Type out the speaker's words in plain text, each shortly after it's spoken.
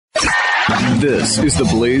This is the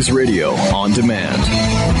Blaze Radio on demand.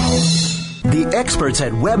 The experts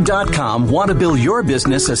at Web.com want to build your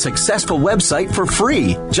business a successful website for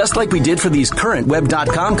free, just like we did for these current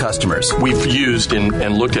Web.com customers. We've used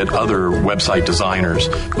and looked at other website designers,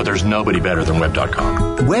 but there's nobody better than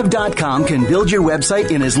Web.com. Web.com can build your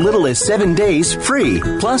website in as little as 7 days free.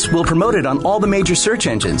 Plus, we'll promote it on all the major search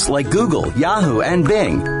engines like Google, Yahoo, and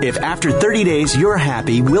Bing. If after 30 days you're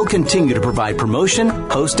happy, we'll continue to provide promotion,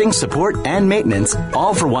 hosting, support, and maintenance,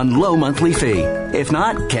 all for one low monthly fee. If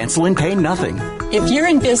not, cancel and pay nothing. If you're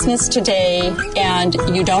in business today and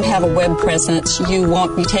you don't have a web presence, you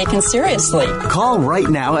won't be taken seriously. Call right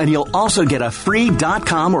now and you'll also get a free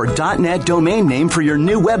 .com or .net domain name for your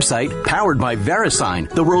new website powered by VeriSign,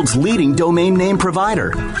 the world's leading domain name provider.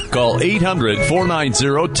 Call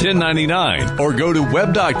 800-490-1099 or go to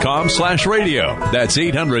web.com/radio. That's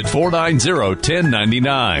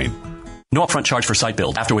 800-490-1099. No upfront charge for site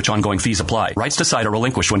build, after which ongoing fees apply. Rights to site are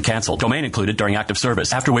relinquished when canceled. Domain included during active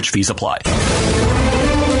service, after which fees apply.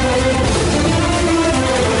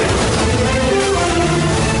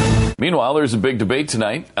 Meanwhile, there's a big debate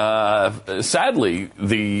tonight. Sadly,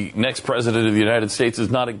 the next president of the United States is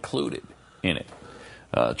not included in it.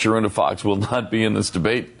 Charuna Fox will not be in this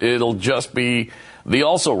debate. It'll just be the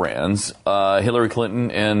also-rans, Hillary Clinton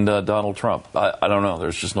and Donald Trump. I don't know.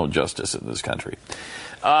 There's just no justice in this country.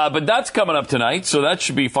 But that's coming up tonight, so that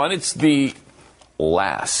should be fun. It's the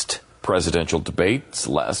last presidential debate. It's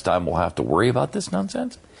the last time we'll have to worry about this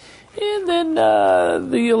nonsense. And then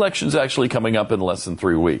the election's actually coming up in less than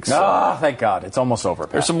 3 weeks. Oh, thank God. It's almost over,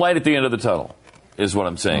 Pat. There's some light at the end of the tunnel, is what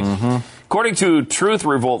I'm saying. According to Truth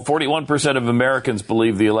Revolt, 41% of Americans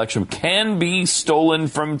believe the election can be stolen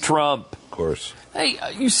from Trump. Of course. Hey,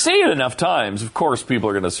 you say it enough times, of course people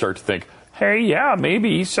are going to start to think, hey, yeah,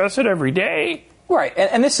 maybe he says it every day. Right,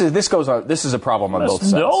 and this is a problem on both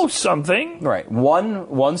sides. Know something, right?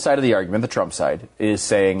 One side of the argument, the Trump side, is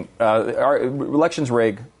saying our election's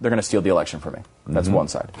rigged. They're going to steal the election from me. That's one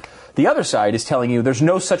side. The other side is telling you there's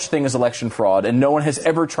no such thing as election fraud, and no one has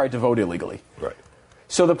ever tried to vote illegally. Right.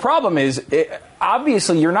 So the problem is,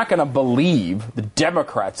 obviously, you're not going to believe the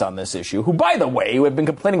Democrats on this issue, who, by the way, have been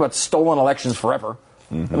complaining about stolen elections forever.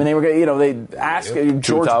 I mean, they asked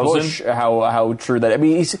George Bush how true that. I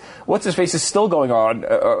mean, what's his face is still going on.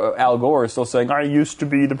 Al Gore is still saying, "I used to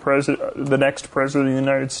be the next president of the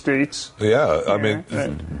United States." Yeah, I mean,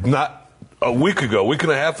 not a week and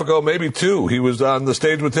a half ago, maybe two. He was on the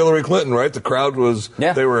stage with Hillary Clinton, right? The crowd was.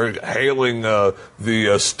 Yeah. They were hailing the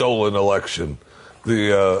stolen election,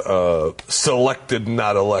 the selected,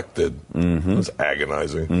 not elected. It was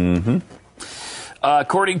agonizing.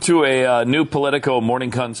 According to a new Politico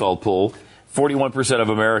Morning Consult poll, 41% of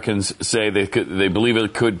Americans say they believe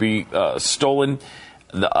it could be stolen.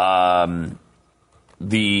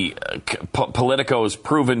 Politico is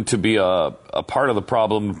proven to be a part of the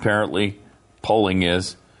problem, apparently. Polling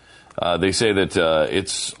is. They say that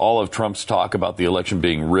it's all of Trump's talk about the election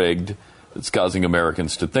being rigged that's causing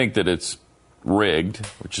Americans to think that it's rigged,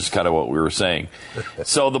 which is kind of what we were saying.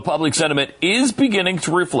 So the public sentiment is beginning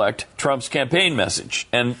to reflect Trump's campaign message.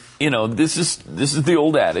 And, this is the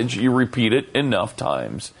old adage. You repeat it enough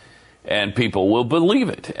times and people will believe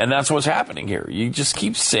it. And that's what's happening here. You just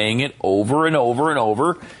keep saying it over and over and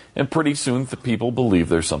over, and pretty soon the people believe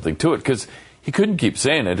there's something to it, because he couldn't keep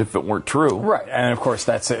saying it if it weren't true. Right. And, of course,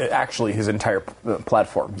 that's actually his entire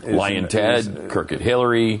platform. Lion Ted, Crooked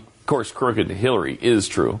Hillary. Of course, Crooked Hillary is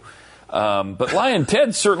true. But Lion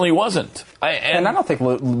Ted certainly wasn't. And I don't think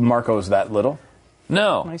Marco's that little.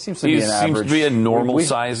 No. He seems to be an average. He seems to be a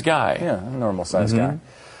normal-sized guy. Yeah, a normal-sized guy.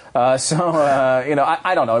 I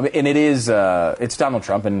don't know. And it is, it's Donald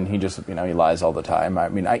Trump, and he just, he lies all the time. I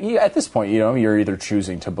mean, at this point, you're either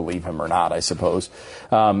choosing to believe him or not, I suppose.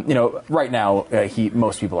 Right now,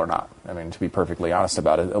 most people are not. I mean, to be perfectly honest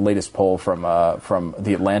about it. The latest poll from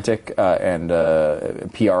The Atlantic and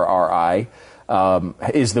PRRI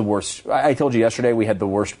is the worst. I told you yesterday we had the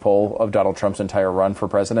worst poll of Donald Trump's entire run for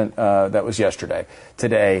president. That was yesterday.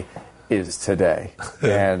 Today is today.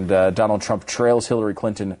 And Donald Trump trails Hillary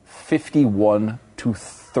Clinton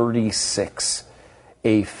 51-36,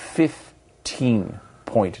 a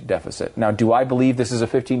 15-point deficit. Now, do I believe this is a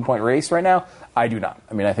 15-point race right now? I do not.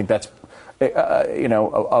 I mean, I think that's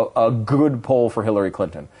a good poll for Hillary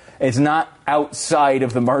Clinton. It's not outside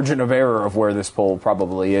of the margin of error of where this poll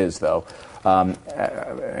probably is, though. I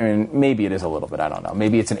mean, maybe it is a little bit. I don't know.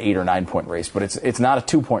 Maybe it's an 8 or 9 point race, but it's not a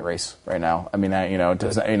 2-point race right now. I mean,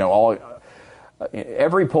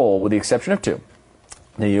 every poll with the exception of two,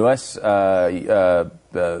 the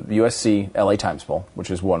USC LA Times poll, which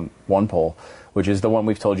is one poll, which is the one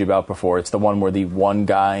we've told you about before. It's the one where the one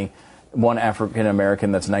guy one African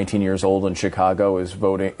American that's 19 years old in Chicago is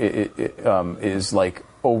voting is like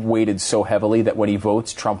weighted so heavily that when he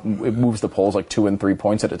votes, Trump it moves the polls like 2 and 3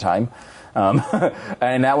 points at a time.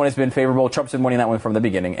 And that one has been favorable. Trump's been winning that one from the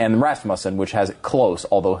beginning. And Rasmussen, which has it close,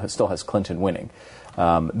 although it still has Clinton winning.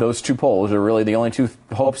 Those two polls are really the only two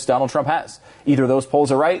hopes Donald Trump has. Either those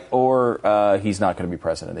polls are right or he's not going to be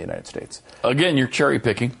president of the United States. Again, you're cherry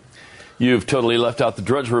picking. You've totally left out the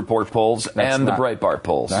Drudge Report polls and the Breitbart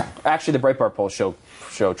polls. No. Actually, the Breitbart polls show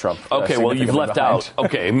Trump. Okay, well, you've left out.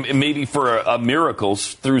 Okay, maybe for a miracle,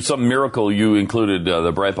 through some miracle, you included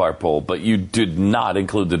the Breitbart poll, but you did not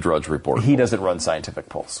include the Drudge Report. He doesn't run scientific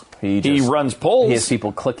polls. He runs polls. He has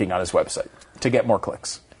people clicking on his website to get more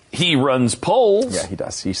clicks. He runs polls. Yeah, he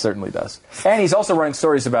does. He certainly does. And he's also running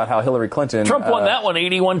stories about how Hillary Clinton... Trump won that one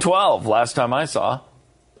 81-12 last time I saw.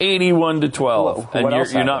 81-12.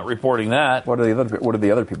 And you're not reporting that. What did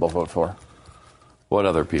the other people vote for? What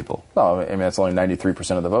other people? Oh, I mean, that's only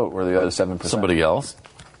 93% of the vote. Where the other 7%? Somebody else?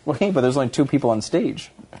 Well, hey, but there's only 2 people on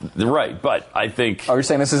stage. Right, but I think... Oh, you're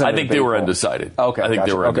saying this isn't I think they were undecided. Okay, I think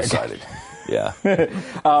gotcha. they were undecided. Yeah.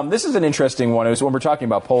 This is an interesting one. It was when we're talking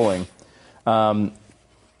about polling.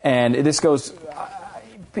 And this goes...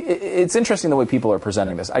 It's interesting the way people are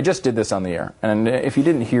presenting this. I just did this on the air. And if you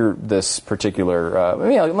didn't hear this particular...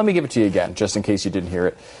 let me give it to you again, just in case you didn't hear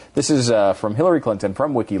it. This is from Hillary Clinton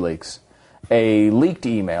from WikiLeaks. A leaked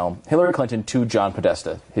email, Hillary Clinton to John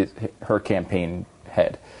Podesta, her campaign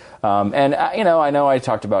head. And, I know I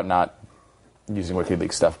talked about not using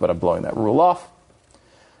WikiLeaks stuff, but I'm blowing that rule off.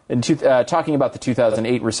 In talking about the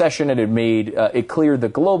 2008 recession, it had made it clear the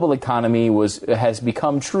global economy has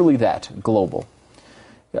become truly that, global.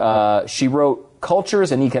 She wrote,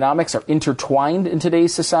 cultures and economics are intertwined in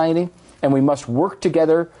today's society, and we must work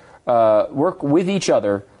with each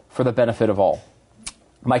other for the benefit of all.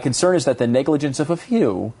 My concern is that the negligence of a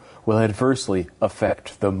few will adversely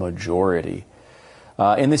affect the majority.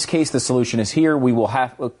 In this case, the solution is here. We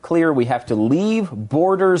have to leave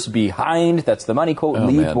borders behind. That's the money quote.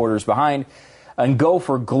 Borders behind. And go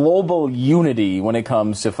for global unity when it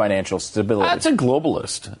comes to financial stability. That's a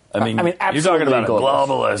globalist. I mean absolutely you're talking about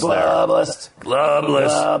globalist.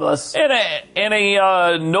 Globalist. And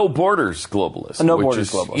a no borders globalist. A no borders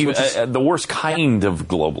globalist. Even, the worst kind of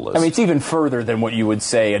globalist. I mean, it's even further than what you would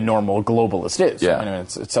say a normal globalist is. Yeah. I mean,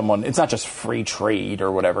 it's someone. It's not just free trade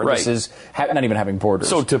or whatever. Right. This is not even having borders.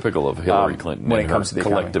 So typical of Hillary Clinton when and it comes to the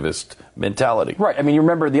collectivist mentality. Right. I mean, you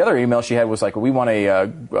remember the other email she had was like, we want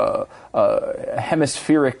a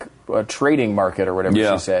hemispheric trading market or whatever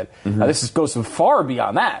she said. Mm-hmm. Now, this goes far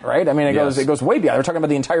beyond that, right? I mean, it goes way beyond. We're talking about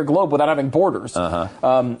the entire globe without having borders.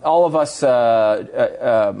 All of us,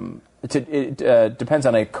 it depends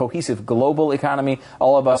on a cohesive global economy.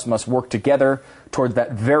 All of us must work together toward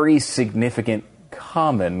that very significant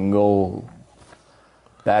common goal.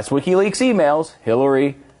 That's WikiLeaks emails,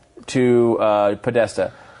 Hillary to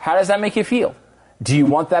Podesta. How does that make you feel? Do you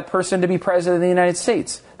want that person to be president of the United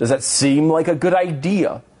States? Does that seem like a good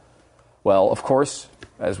idea? Well, of course,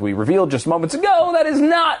 as we revealed just moments ago, that is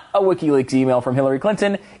not a WikiLeaks email from Hillary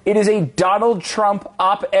Clinton. It is a Donald Trump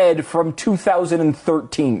op-ed from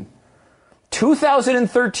 2013.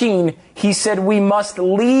 2013, he said we must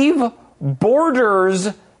leave borders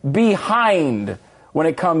behind when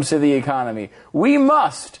it comes to the economy. We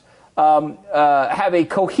must have a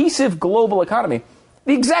cohesive global economy.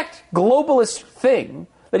 The exact globalist thing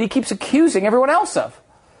that he keeps accusing everyone else of.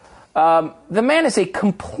 The man is a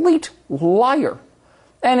complete liar.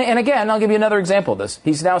 And again, I'll give you another example of this.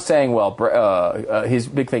 He's now saying, his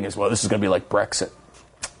big thing is, this is going to be like Brexit.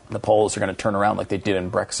 The polls are going to turn around like they did in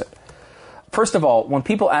Brexit. First of all, when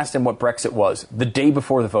people asked him what Brexit was, the day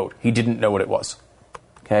before the vote, he didn't know what it was.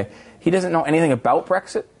 Okay? He doesn't know anything about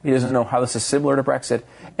Brexit. He doesn't know how this is similar to Brexit.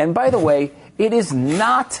 And by the way, it is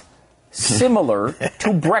not similar to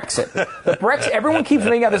Brexit. Everyone keeps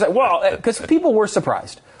making out this, because people were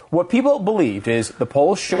surprised. What people believed is the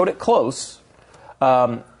polls showed it close.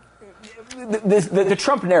 The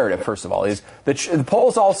Trump narrative, first of all, is the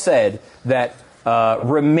polls all said that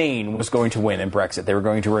Remain was going to win in Brexit. They were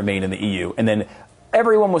going to remain in the EU. And then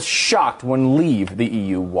everyone was shocked when Leave the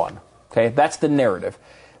EU won. Okay, that's the narrative.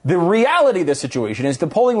 The reality of the situation is the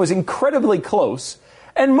polling was incredibly close,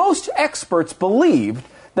 and most experts believed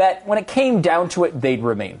that when it came down to it, they'd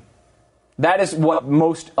remain. That is what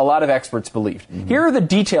a lot of experts believed. Mm-hmm. Here are the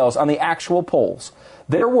details on the actual polls.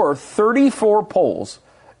 There were 34 polls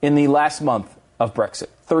in the last month of Brexit.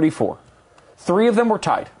 34. 3 of them were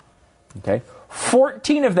tied. Okay.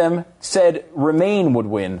 14 of them said Remain would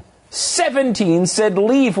win. 17 said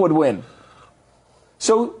Leave would win.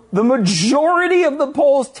 So the majority of the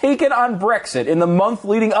polls taken on Brexit in the month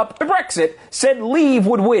leading up to Brexit said Leave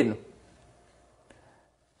would win.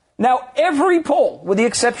 Now, every poll, with the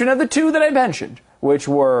exception of the two that I mentioned, which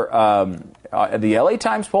were the LA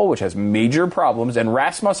Times poll, which has major problems, and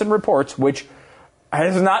Rasmussen Reports, which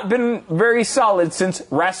has not been very solid since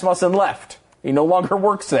Rasmussen left. He no longer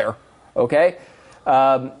works there, okay?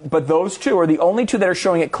 But those two are the only two that are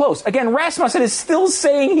showing it close. Again, Rasmussen is still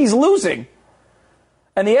saying he's losing.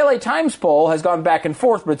 And the LA Times poll has gone back and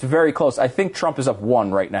forth, but it's very close. I think Trump is up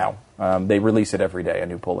 1 right now. They release it every day, a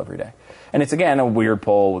new poll every day. And it's, again, a weird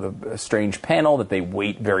poll with a strange panel that they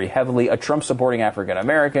weight very heavily. A Trump-supporting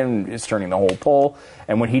African-American is turning the whole poll.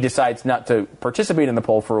 And when he decides not to participate in the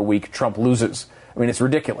poll for a week, Trump loses. I mean, it's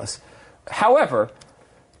ridiculous. However,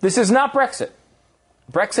 this is not Brexit.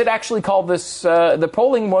 Brexit actually called this, the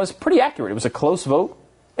polling was pretty accurate. It was a close vote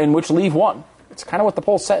in which Leave won. It's kind of what the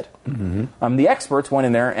poll said. Mm-hmm. The experts went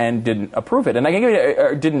in there and didn't approve it, and I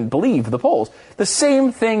didn't believe the polls. The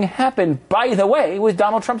same thing happened, by the way, with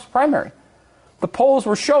Donald Trump's primary. The polls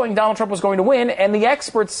were showing Donald Trump was going to win, and the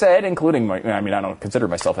experts said, including I don't consider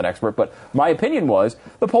myself an expert, but my opinion was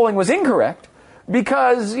the polling was incorrect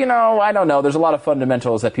because, I don't know, there's a lot of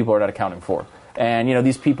fundamentals that people are not accounting for. And,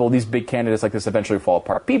 these people, these big candidates like this eventually fall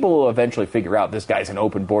apart. People will eventually figure out this guy's an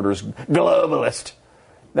open borders globalist.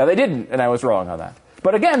 Now, they didn't, and I was wrong on that.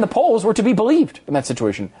 But again, the polls were to be believed in that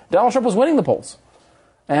situation. Donald Trump was winning the polls.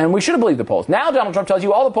 And we should have believed the polls. Now Donald Trump tells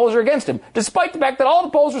you all the polls are against him, despite the fact that all the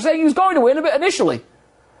polls were saying he was going to win initially.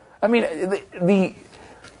 I mean, the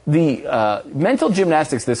mental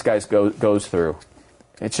gymnastics this guy goes through,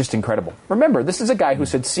 it's just incredible. Remember, this is a guy who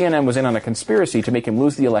said CNN was in on a conspiracy to make him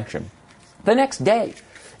lose the election. The next day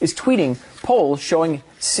is tweeting polls showing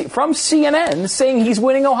from CNN saying he's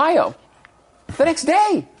winning Ohio. The next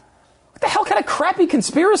day. What the hell kind of crappy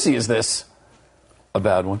conspiracy is this? A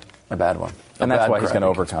bad one. A bad one. And that's why he's going to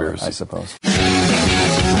overcome it, I suppose.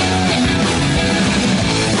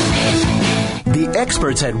 The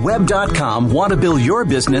experts at Web.com want to build your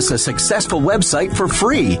business a successful website for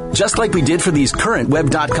free, just like we did for these current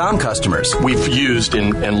Web.com customers. We've used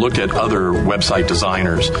and looked at other website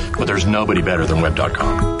designers, but there's nobody better than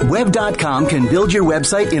Web.com. Web.com can build your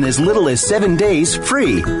website in as little as 7 days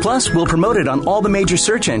free. Plus, we'll promote it on all the major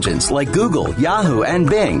search engines like Google, Yahoo, and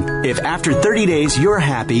Bing. If after 30 days you're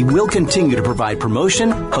happy, we'll continue to provide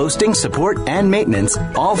promotion, hosting, support, and maintenance,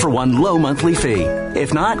 all for one low monthly fee.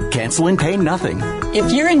 If not, cancel and pay nothing.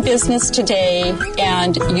 If you're in business today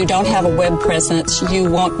and you don't have a web presence, you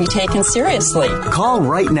won't be taken seriously. Call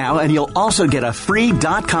right now and you'll also get a free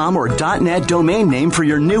 .com or .net domain name for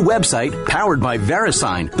your new website powered by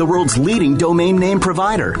VeriSign, the world's leading domain name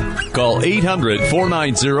provider. Call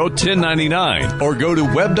 800-490-1099 or go to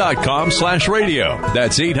web.com/radio.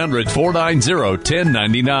 That's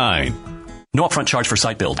 800-490-1099. No upfront charge for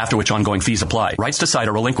site build, after which ongoing fees apply. Rights to site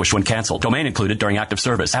are relinquished when canceled. Domain included during active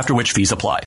service, after which fees apply.